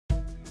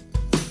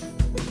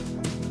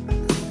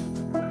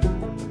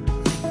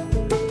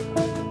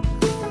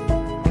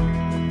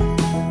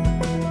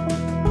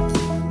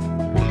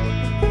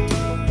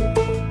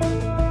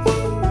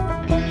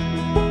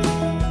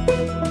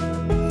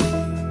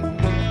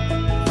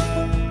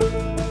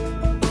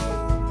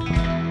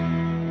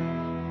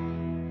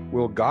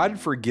God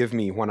forgive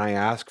me when I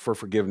ask for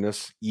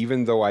forgiveness,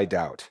 even though I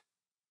doubt?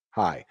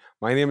 Hi,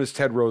 my name is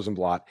Ted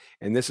Rosenblatt,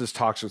 and this is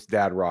Talks with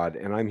Dad Rod,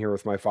 and I'm here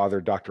with my father,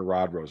 Dr.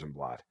 Rod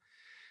Rosenblatt.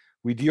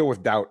 We deal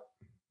with doubt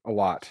a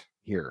lot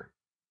here.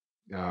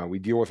 We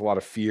deal with a lot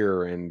of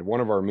fear, and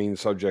one of our main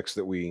subjects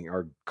that we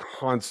are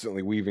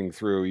constantly weaving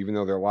through, even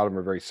though a lot of them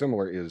are very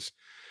similar, is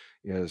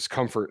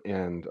comfort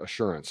and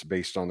assurance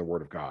based on the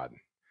Word of God.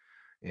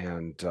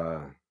 And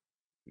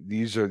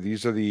these are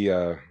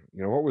the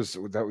what was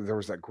that? There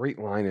was that great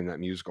line in that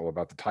musical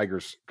about the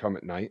tigers come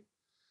at night.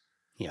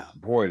 Yeah,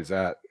 boy is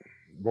that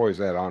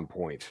on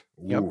point.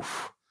 Yep.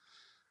 Oof.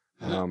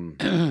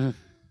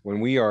 When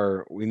we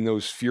are in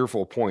those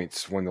fearful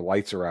points, when the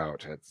lights are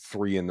out at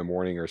 3 a.m.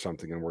 or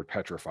something, and we're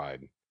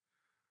petrified,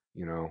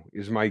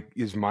 is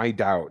my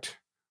doubt,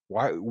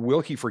 why will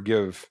He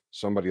forgive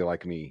somebody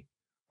like me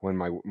when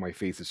my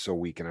faith is so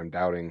weak and I'm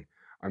doubting?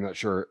 I'm not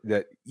sure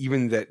that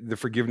even that the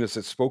forgiveness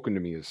that's spoken to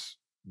me is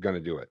going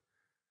to do it.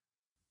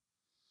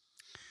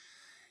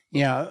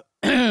 Yeah,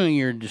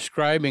 you're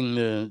describing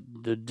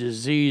the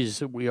disease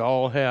that we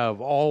all have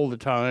all the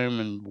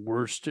time and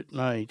worst at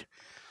night.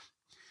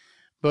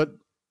 But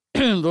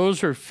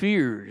those are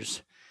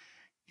fears.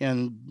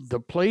 And the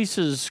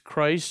places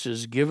Christ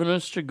has given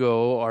us to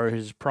go are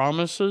His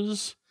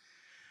promises,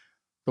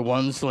 the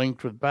ones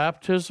linked with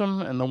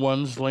baptism and the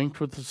ones linked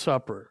with the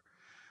supper.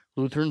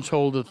 Lutherans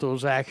hold that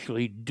those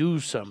actually do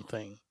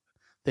something.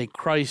 They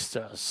Christ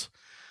us.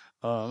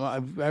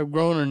 I've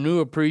grown a new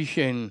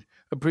appreciation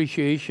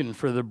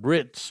for the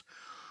Brits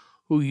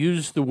who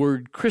use the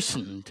word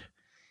christened,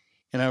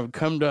 and I've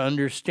come to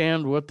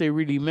understand what they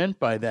really meant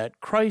by that.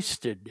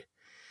 Christed.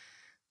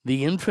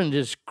 The infant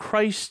is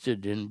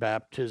Christed in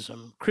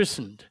baptism,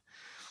 christened.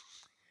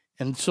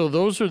 And so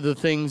those are the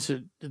things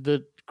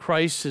that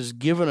Christ has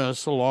given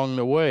us along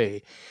the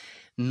way.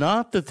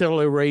 Not that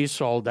they'll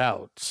erase all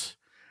doubts,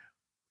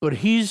 but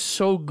He's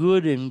so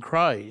good in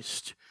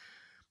Christ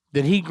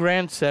that He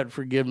grants that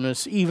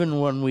forgiveness even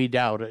when we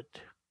doubt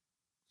it.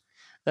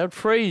 That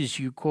phrase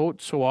you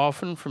quote so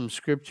often from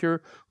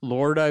Scripture,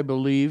 Lord, I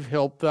believe,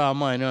 help thou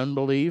mine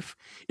unbelief,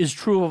 is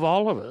true of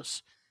all of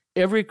us,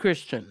 every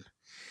Christian.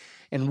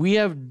 And we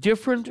have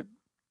different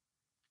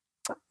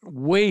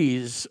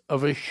ways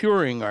of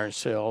assuring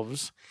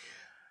ourselves.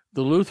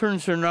 The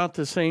Lutherans are not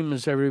the same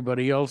as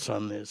everybody else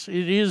on this.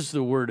 It is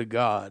the Word of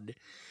God.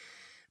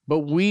 But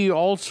we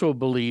also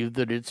believe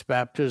that it's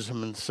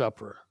baptism and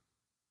supper.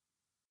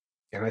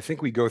 And I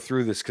think we go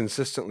through this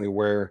consistently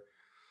where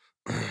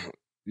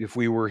if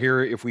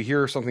we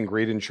hear something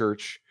great in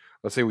church,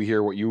 let's say we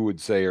hear what you would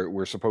say or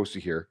we're supposed to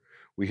hear,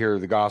 we hear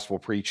the gospel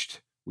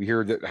preached, we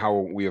hear that how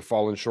we have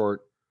fallen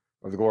short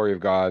of the glory of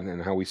God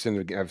and how we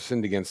have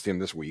sinned against Him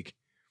this week.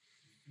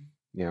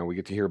 We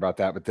get to hear about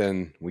that, but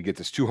then we get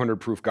this 200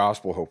 proof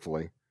gospel,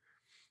 hopefully.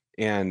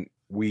 And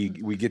we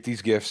get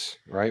these gifts,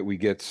 right? We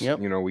get,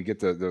 we get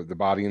the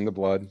body and the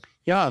blood.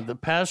 Yeah. The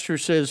pastor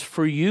says,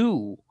 for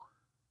you,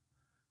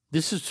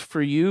 this is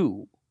for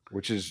you.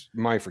 Which is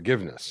my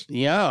forgiveness.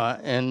 Yeah,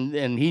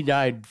 and He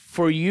died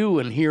for you,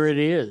 and here it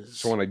is.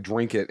 So when I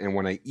drink it and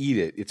when I eat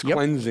it, it's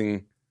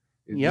cleansing.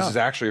 This is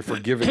actually a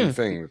forgiving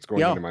thing that's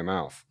going into my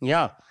mouth.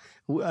 Yeah,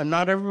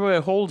 not everybody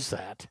holds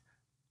that.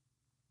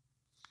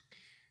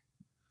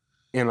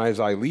 And as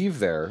I leave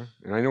there,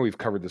 and I know we've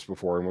covered this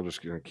before, and we're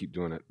just going to keep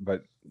doing it,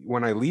 but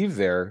when I leave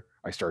there,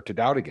 I start to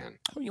doubt again.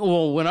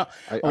 Well,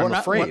 I'm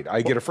afraid.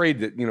 I get afraid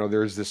that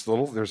there's this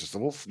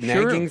little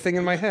nagging thing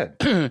in my head.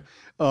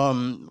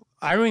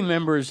 I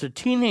remember as a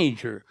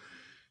teenager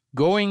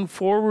going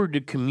forward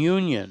to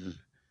communion,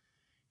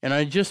 and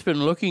I'd just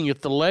been looking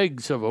at the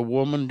legs of a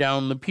woman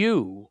down the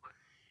pew,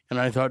 and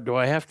I thought, do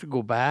I have to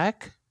go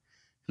back?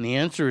 And the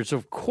answer is,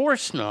 of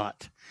course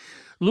not.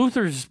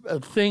 Luther's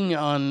thing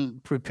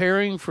on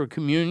preparing for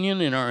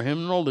communion in our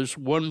hymnal, this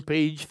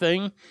one-page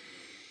thing,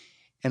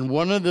 and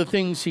one of the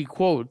things he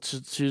quotes,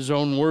 it's his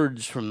own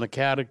words from the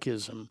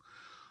Catechism.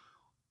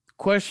 The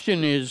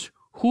question is,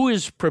 who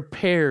is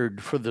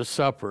prepared for the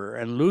supper?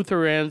 And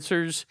Luther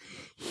answers,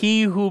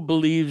 he who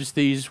believes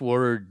these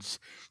words,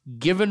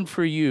 given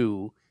for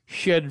you,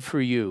 shed for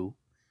you.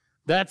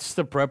 That's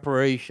the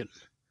preparation.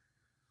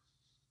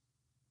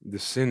 The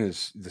sin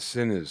is,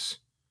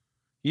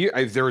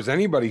 if there was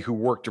anybody who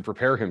worked to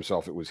prepare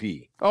himself, it was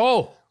he.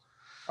 Oh.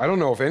 I don't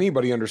know if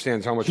anybody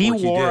understands how much work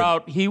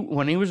he did.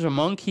 When he was a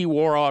monk, he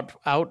wore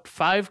out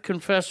 5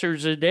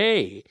 confessors a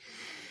day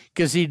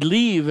because he'd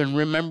leave and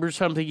remember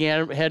something he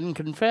hadn't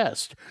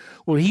confessed.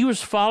 Well, he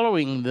was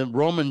following the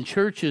Roman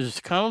Church's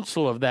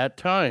counsel of that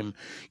time.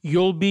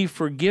 You'll be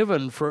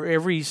forgiven for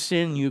every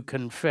sin you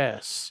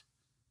confess.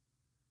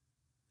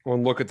 Well,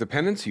 and look at the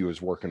penance he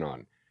was working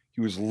on.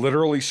 He was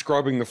literally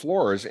scrubbing the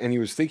floors, and he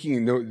was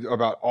thinking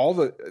about all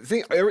the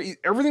thing.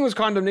 Everything was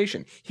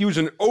condemnation. He was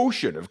an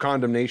ocean of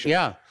condemnation.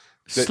 Yeah,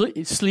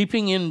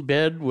 sleeping in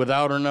bed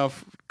without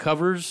enough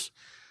covers.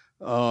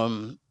 He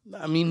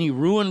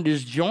ruined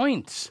his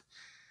joints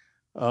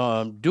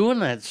doing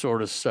that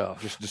sort of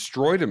stuff. Just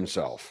destroyed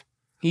himself.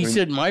 He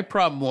said, my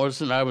problem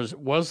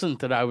wasn't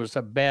that I was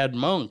a bad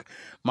monk.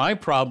 My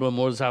problem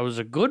was I was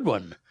a good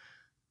one.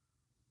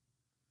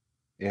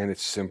 And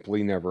it's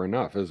simply never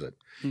enough, is it?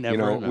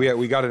 Never enough.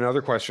 We got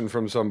another question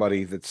from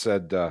somebody that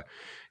said, will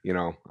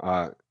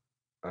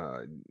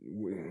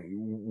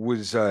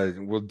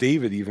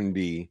David even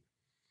be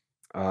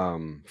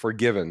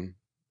forgiven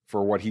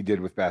for what he did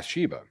with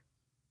Bathsheba?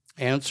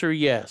 Answer,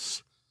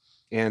 yes.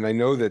 And I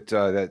know that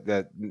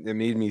that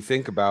made me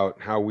think about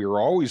how we were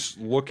always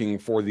looking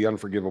for the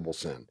unforgivable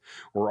sin.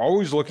 We're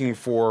always looking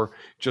for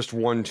just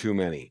one too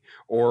many,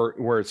 or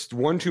where it's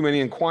one too many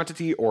in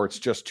quantity, or it's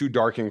just too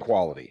dark in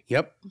quality.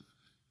 Yep.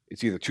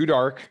 It's either too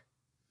dark,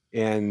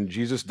 and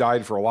Jesus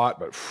died for a lot,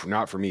 but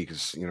not for me,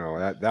 because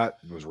that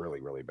was really,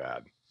 really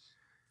bad.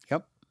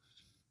 Yep.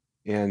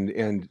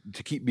 And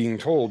to keep being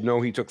told,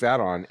 no, he took that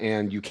on,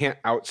 and you can't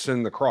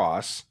out-sin the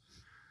cross,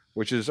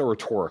 which is a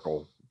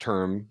rhetorical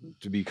term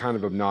to be kind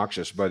of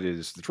obnoxious, but it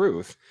is the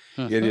truth.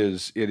 It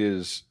is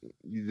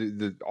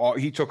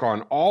he took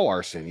on all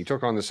our sin. He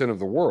took on the sin of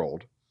the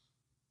world.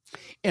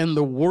 And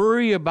the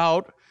worry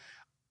about,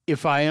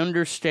 if I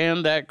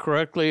understand that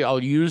correctly,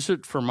 I'll use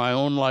it for my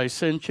own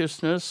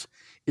licentiousness,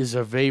 is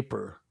a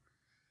vapor.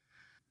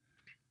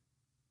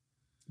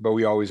 But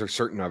we always are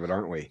certain of it,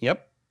 aren't we?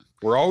 Yep.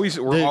 We're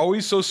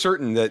always so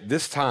certain that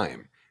this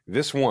time,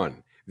 this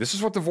one, this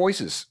is what the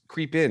voices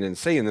creep in and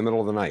say in the middle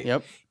of the night.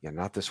 Yep. Yeah,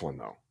 not this one,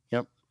 though.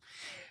 Yep.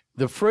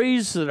 The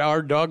phrase that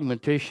our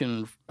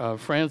dogmatician,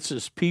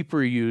 Francis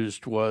Pieper,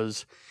 used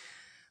was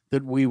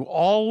that we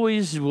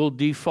always will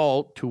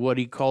default to what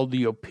he called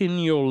the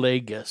opinio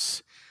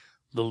legis,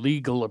 the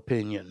legal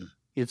opinion.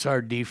 It's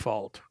our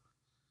default.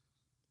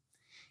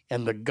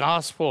 And the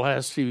gospel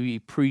has to be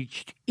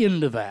preached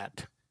into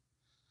that.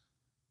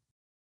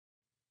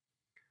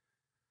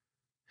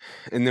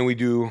 And then we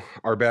do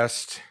our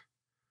best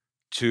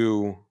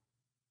to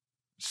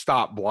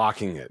stop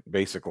blocking it,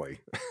 basically.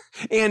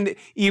 And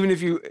even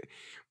if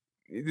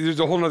there's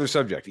a whole nother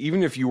subject,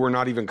 even if you were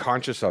not even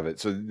conscious of it.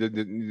 So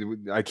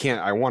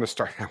I want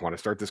to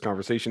start this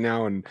conversation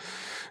now, and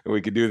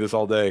we could do this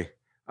all day.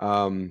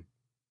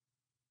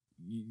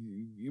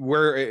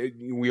 Where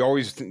we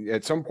always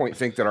at some point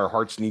think that our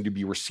hearts need to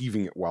be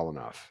receiving it well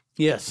enough.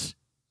 Yes.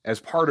 As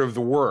part of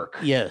the work.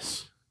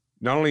 Yes.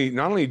 Not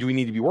only do we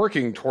need to be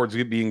working towards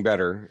it being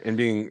better and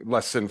being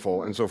less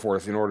sinful and so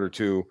forth in order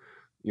to,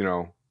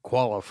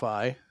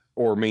 qualify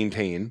or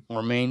maintain.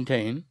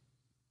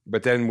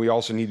 But then we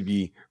also need to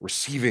be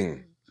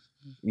receiving,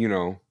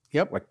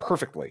 Yep. like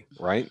perfectly,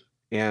 right?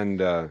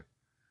 And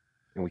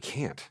we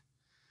can't.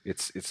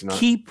 It's not.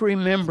 Keep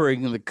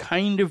remembering the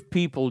kind of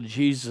people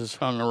Jesus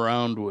hung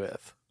around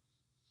with.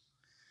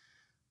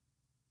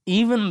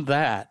 Even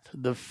that,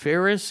 the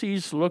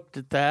Pharisees looked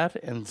at that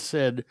and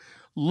said,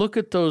 look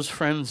at those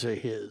friends of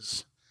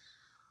his.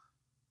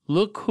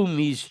 Look whom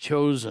he's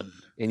chosen.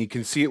 And you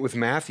can see it with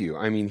Matthew.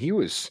 I mean,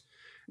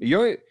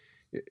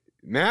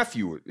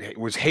 Matthew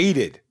was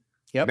hated.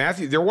 Yep.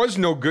 Matthew, there was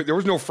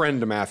no friend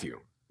to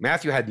Matthew.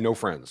 Matthew had no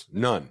friends,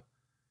 none.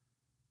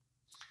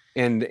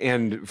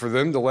 And for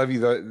them to levy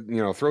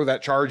throw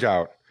that charge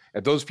out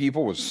at those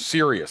people was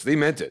serious. They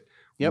meant it.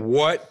 Yep.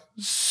 What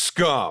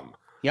scum.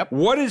 Yep.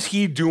 What is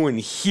he doing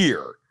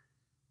here?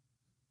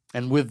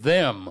 And with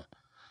them.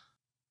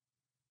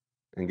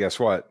 And guess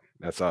what?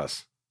 That's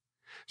us.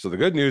 So the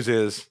good news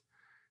is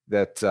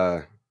that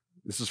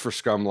this is for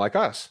scum like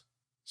us.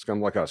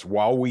 Scum like us.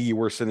 While we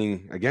were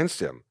sinning against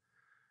him,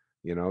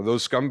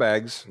 those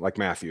scumbags like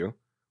Matthew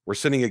were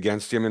sinning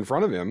against him in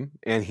front of him,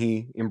 and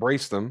he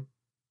embraced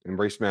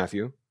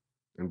Matthew,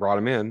 and brought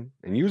him in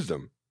and used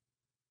him.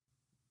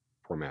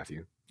 Poor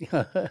Matthew.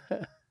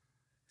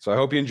 So I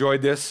hope you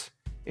enjoyed this,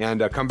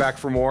 and come back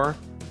for more,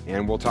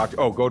 and we'll talk.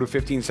 Go to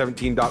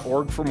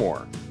 1517.org for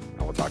more,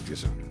 and we'll talk to you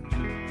soon.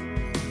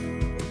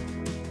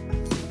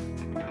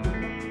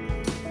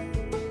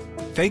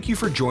 Thank you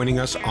for joining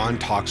us on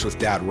Talks with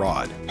Dad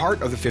Rod, part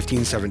of the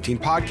 1517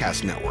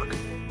 Podcast Network.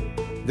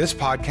 This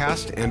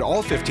podcast and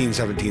all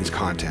 1517's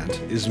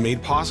content is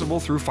made possible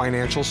through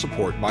financial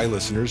support by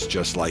listeners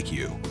just like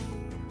you.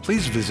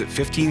 Please visit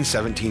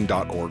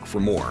 1517.org for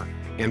more,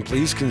 and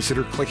please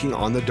consider clicking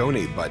on the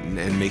donate button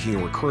and making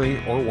a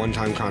recurring or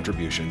one-time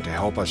contribution to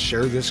help us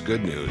share this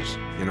good news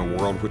in a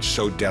world which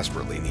so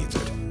desperately needs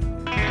it.